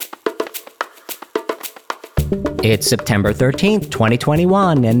It's September 13th,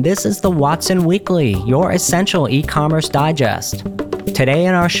 2021, and this is the Watson Weekly, your essential e-commerce digest. Today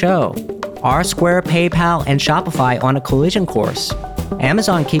in our show, are Square, PayPal, and Shopify on a collision course?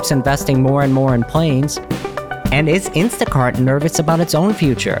 Amazon keeps investing more and more in planes. And is Instacart nervous about its own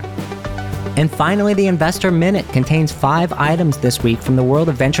future? And finally, the Investor Minute contains 5 items this week from the world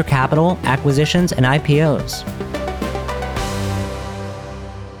of venture capital, acquisitions, and IPOs.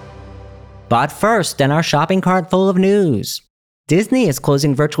 But first, in our shopping cart full of news, Disney is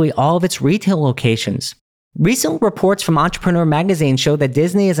closing virtually all of its retail locations. Recent reports from Entrepreneur magazine show that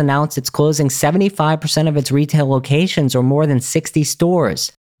Disney has announced it's closing 75% of its retail locations, or more than 60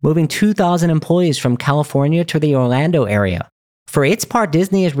 stores, moving 2,000 employees from California to the Orlando area. For its part,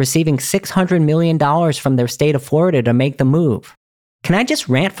 Disney is receiving $600 million from their state of Florida to make the move. Can I just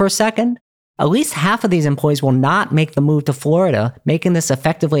rant for a second? At least half of these employees will not make the move to Florida, making this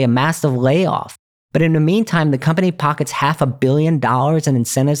effectively a massive layoff. But in the meantime, the company pockets $500 million in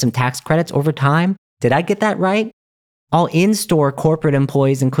incentives and tax credits over time. Did I get that right? All in-store corporate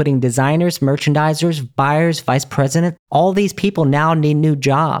employees, including designers, merchandisers, buyers, vice presidents, all these people now need new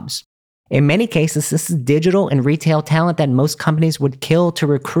jobs. In many cases, this is digital and retail talent that most companies would kill to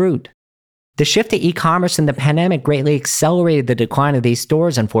recruit. The shift to e-commerce in the pandemic greatly accelerated the decline of these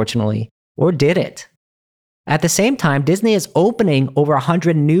stores, unfortunately. Or did it? At the same time, Disney is opening over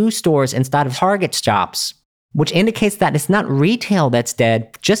 100 new stores instead of Target shops, which indicates that it's not retail that's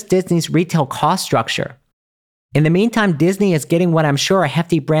dead, just Disney's retail cost structure. In the meantime, Disney is getting what I'm sure are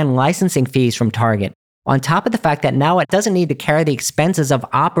hefty brand licensing fees from Target, on top of the fact that now it doesn't need to carry the expenses of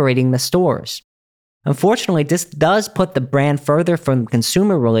operating the stores. Unfortunately, this does put the brand further from the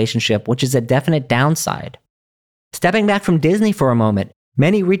consumer relationship, which is a definite downside. Stepping back from Disney for a moment,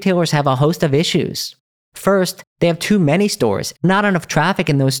 many retailers have a host of issues. First, they have too many stores, not enough traffic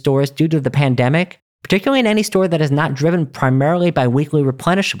in those stores due to the pandemic, particularly in any store that is not driven primarily by weekly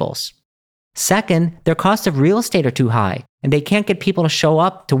replenishables. Second, their costs of real estate are too high, and they can't get people to show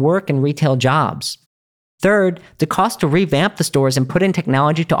up to work in retail jobs. Third, the cost to revamp the stores and put in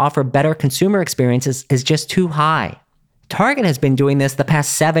technology to offer better consumer experiences is just too high. Target has been doing this the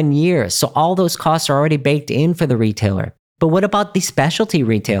past 7 years, so all those costs are already baked in for the retailer. But what about the specialty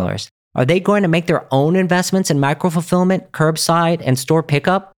retailers? Are they going to make their own investments in micro-fulfillment, curbside, and store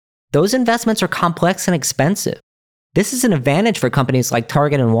pickup? Those investments are complex and expensive. This is an advantage for companies like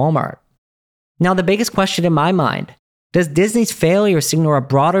Target and Walmart. Now, the biggest question in my mind, does Disney's failure signal a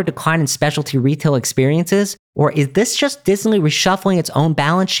broader decline in specialty retail experiences, or is this just Disney reshuffling its own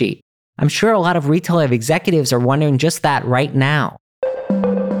balance sheet? I'm sure a lot of retail executives are wondering just that right now.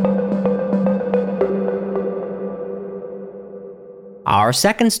 Our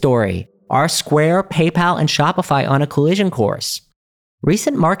second story, are Square, PayPal, and Shopify on a collision course?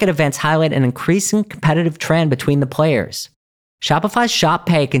 Recent market events highlight an increasing competitive trend between the players. Shopify's Shop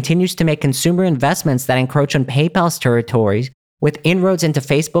Pay continues to make consumer investments that encroach on PayPal's territories, with inroads into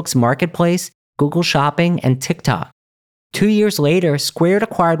Facebook's Marketplace, Google Shopping, and TikTok. 2 years later, Square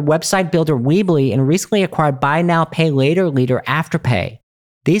acquired website builder Weebly and recently acquired buy now, pay later leader Afterpay.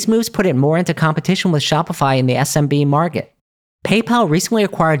 These moves put it more into competition with Shopify in the SMB market. PayPal recently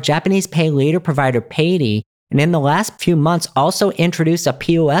acquired Japanese pay later provider Paydi, and in the last few months also introduced a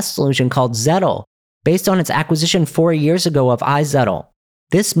POS solution called Zettle, based on its acquisition 4 years ago of iZettle.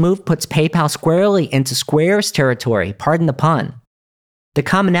 This move puts PayPal squarely into Square's territory, pardon the pun. The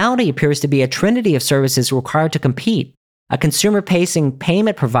commonality appears to be a trinity of services required to compete: a consumer-facing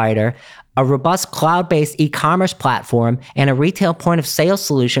payment provider, a robust cloud-based e-commerce platform, and a retail point-of-sale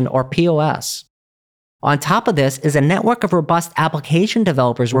solution, or POS. On top of this is a network of robust application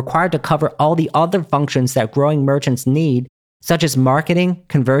developers required to cover all the other functions that growing merchants need, such as marketing,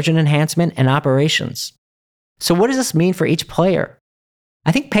 conversion enhancement, and operations. So what does this mean for each player?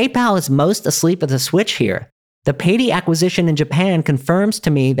 I think PayPal is most asleep at the switch here. The Paydi acquisition in Japan confirms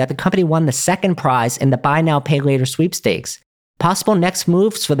to me that the company won the second prize in the Buy Now Pay Later sweepstakes. Possible next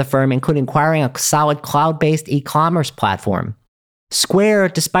moves for the firm include acquiring a solid cloud-based e-commerce platform. Square,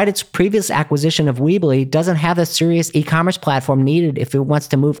 despite its previous acquisition of Weebly, doesn't have the serious e-commerce platform needed if it wants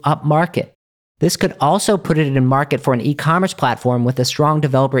to move up market. This could also put it in market for an e-commerce platform with a strong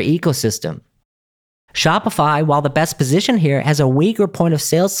developer ecosystem. Shopify, while the best position here, has a weaker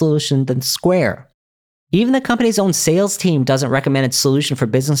point-of-sale solution than Square. Even the company's own sales team doesn't recommend its solution for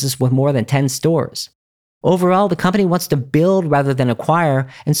businesses with more than 10 stores. Overall, the company wants to build rather than acquire,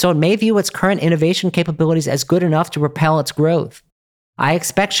 and so it may view its current innovation capabilities as good enough to propel its growth. I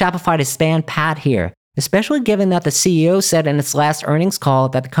expect Shopify to stand pat here, especially given that the CEO said in its last earnings call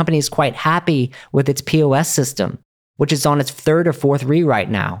that the company is quite happy with its POS system, which is on its 3rd or 4th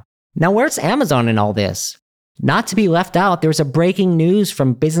rewrite now. Now, where's Amazon in all this? Not to be left out, there's a breaking news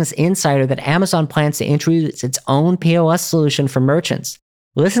from Business Insider that Amazon plans to introduce its own POS solution for merchants.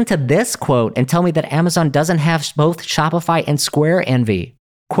 Listen to this quote and tell me that Amazon doesn't have both Shopify and Square envy.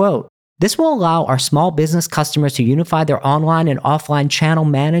 Quote, "This will allow our small business customers to unify their online and offline channel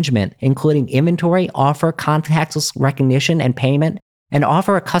management, including inventory, offer contactless recognition and payment, and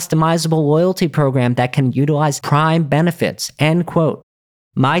offer a customizable loyalty program that can utilize Prime benefits." End quote.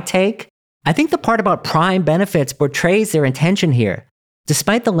 My take? I think the part about Prime benefits portrays their intention here.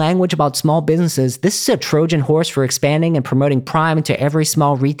 Despite the language about small businesses, this is a Trojan horse for expanding and promoting Prime into every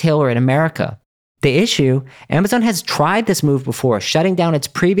small retailer in America. The issue, Amazon has tried this move before, shutting down its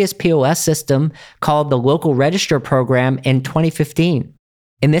previous POS system called the Local Register Program in 2015.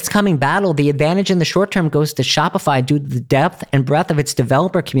 In this coming battle, the advantage in the short term goes to Shopify due to the depth and breadth of its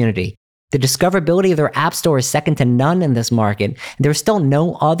developer community. The discoverability of their app store is second to none in this market, and there is still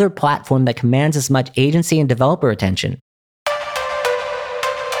no other platform that commands as much agency and developer attention.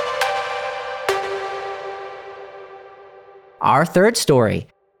 Our third story,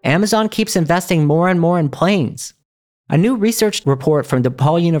 Amazon keeps investing more and more in planes. A new research report from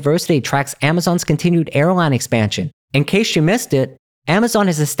DePaul University tracks Amazon's continued airline expansion. In case you missed it, Amazon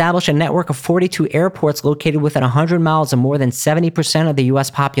has established a network of 42 airports located within 100 miles of more than 70% of the US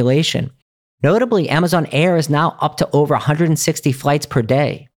population. Notably, Amazon Air is now up to over 160 flights per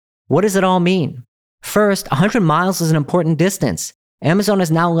day. What does it all mean? First, 100 miles is an important distance. Amazon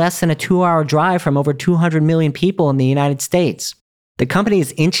is now less than a 2-hour drive from over 200 million people in the United States. The company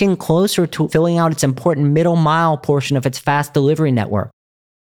is inching closer to filling out its important middle mile portion of its fast delivery network.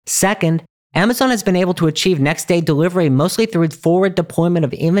 Second, Amazon has been able to achieve next-day delivery mostly through forward deployment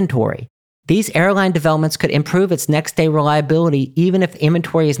of inventory. These airline developments could improve its next-day reliability even if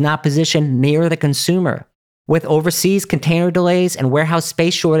inventory is not positioned near the consumer. With overseas container delays and warehouse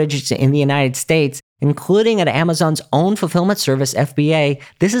space shortages in the United States, including at Amazon's own fulfillment service, FBA,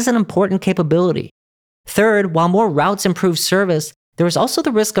 this is an important capability. Third, while more routes improve service, there is also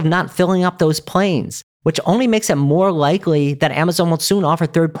the risk of not filling up those planes, which only makes it more likely that Amazon will soon offer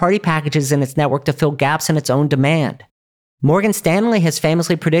third-party packages in its network to fill gaps in its own demand. Morgan Stanley has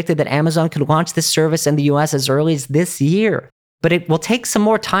famously predicted that Amazon could launch this service in the US as early as this year, but it will take some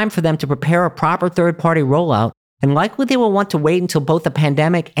more time for them to prepare a proper third-party rollout, and likely they will want to wait until both the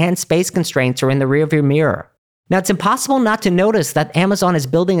pandemic and space constraints are in the rearview mirror. Now, it's impossible not to notice that Amazon is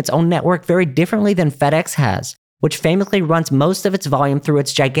building its own network very differently than FedEx has, which famously runs most of its volume through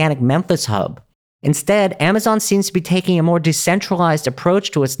its gigantic Memphis hub. Instead, Amazon seems to be taking a more decentralized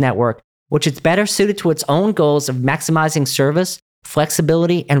approach to its network, which is better suited to its own goals of maximizing service,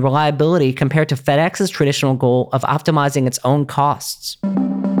 flexibility, and reliability compared to FedEx's traditional goal of optimizing its own costs.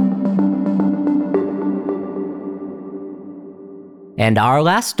 And our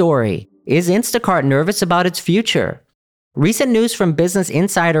last story, is Instacart nervous about its future? Recent news from Business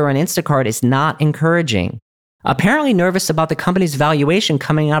Insider on Instacart is not encouraging. Apparently nervous about the company's valuation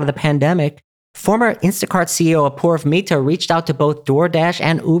coming out of the pandemic, former Instacart CEO Apoorv Mehta reached out to both DoorDash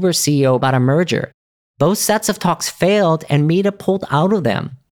and Uber CEO about a merger. Both sets of talks failed and Mehta pulled out of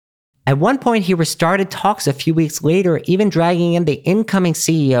them. At one point, he restarted talks a few weeks later, even dragging in the incoming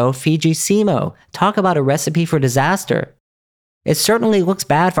CEO, Fiji Simo, talk about a recipe for disaster. It certainly looks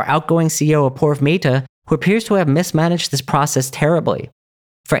bad for outgoing CEO Apoorv Mehta, who appears to have mismanaged this process terribly.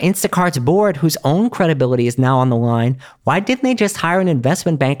 For Instacart's board, whose own credibility is now on the line, why didn't they just hire an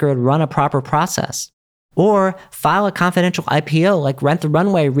investment banker to run a proper process? Or file a confidential IPO like Rent the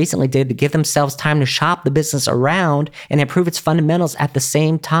Runway recently did to give themselves time to shop the business around and improve its fundamentals at the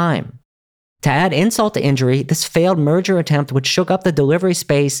same time. To add insult to injury, this failed merger attempt, which shook up the delivery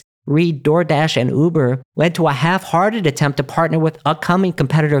space, read DoorDash and Uber, led to a half-hearted attempt to partner with upcoming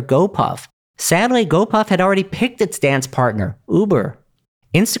competitor GoPuff. Sadly, GoPuff had already picked its dance partner, Uber.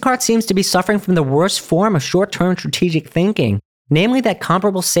 Instacart seems to be suffering from the worst form of short-term strategic thinking, namely that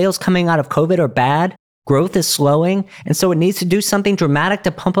comparable sales coming out of COVID are bad, growth is slowing, and so it needs to do something dramatic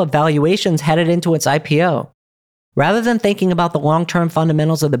to pump up valuations headed into its IPO. Rather than thinking about the long-term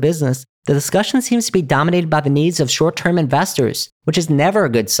fundamentals of the business, the discussion seems to be dominated by the needs of short-term investors, which is never a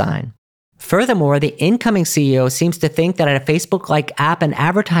good sign. Furthermore, the incoming CEO seems to think that a Facebook-like app and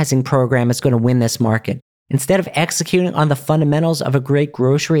advertising program is going to win this market, instead of executing on the fundamentals of a great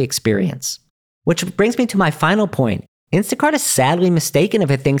grocery experience. Which brings me to my final point. Instacart is sadly mistaken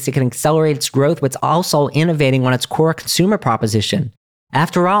if it thinks it can accelerate its growth while also innovating on its core consumer proposition.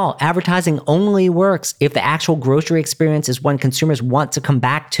 After all, advertising only works if the actual grocery experience is one consumers want to come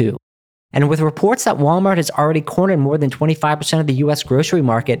back to. And with reports that Walmart has already cornered more than 25% of the US grocery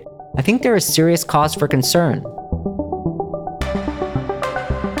market, I think there is serious cause for concern.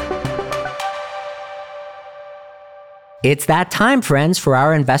 It's that time, friends, for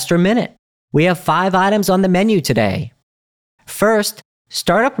our Investor Minute. We have 5 items on the menu today. First,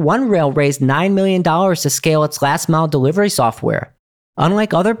 startup OneRail raised $9 million to scale its last-mile delivery software.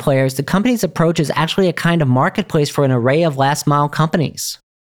 Unlike other players, the company's approach is actually a kind of marketplace for an array of last-mile companies.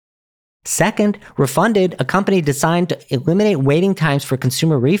 Second, Refunded, a company designed to eliminate waiting times for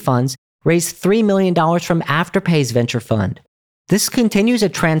consumer refunds, raised $3 million from Afterpay's venture fund. This continues a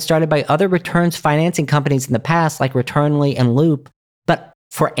trend started by other returns financing companies in the past like Returnly and Loop, but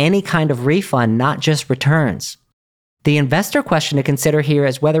for any kind of refund, not just returns. The investor question to consider here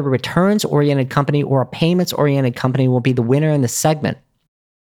is whether a returns-oriented company or a payments-oriented company will be the winner in this segment.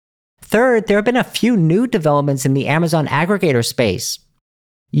 Third, there have been a few new developments in the Amazon aggregator space.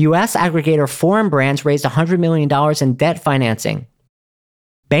 US aggregator Foreign Brands raised $100 million in debt financing.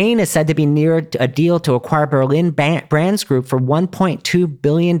 Bain is said to be near a deal to acquire Berlin Brands Group for $1.2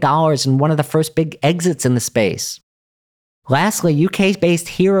 billion in one of the first big exits in the space. Lastly, UK-based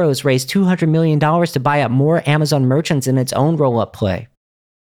Heroes raised $200 million to buy up more Amazon merchants in its own roll-up play.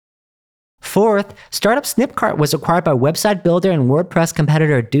 Fourth, startup Snipcart was acquired by website builder and WordPress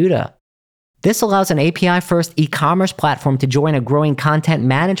competitor Duda. This allows an API-first e-commerce platform to join a growing content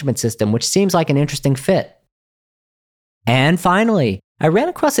management system, which seems like an interesting fit. And finally, I ran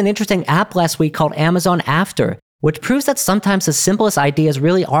across an interesting app last week called Amazon After, which proves that sometimes the simplest ideas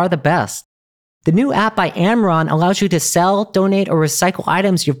really are the best. The new app by Amron allows you to sell, donate, or recycle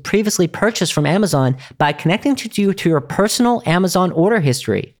items you've previously purchased from Amazon by connecting you to your personal Amazon order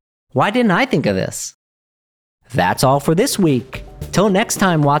history. Why didn't I think of this? That's all for this week. Till next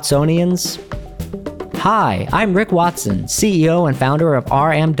time, Watsonians. Hi, I'm Rick Watson, CEO and founder of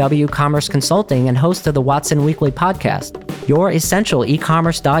RMW Commerce Consulting and host of the Watson Weekly podcast, your essential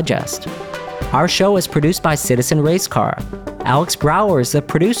e-commerce digest. Our show is produced by Citizen Racecar. Alex Brower is the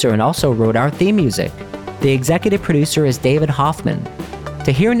producer and also wrote our theme music. The executive producer is David Hoffman.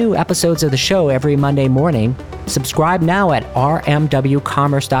 To hear new episodes of the show every Monday morning, subscribe now at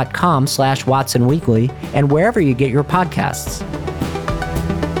rmwcommerce.com/Watson Weekly and wherever you get your podcasts.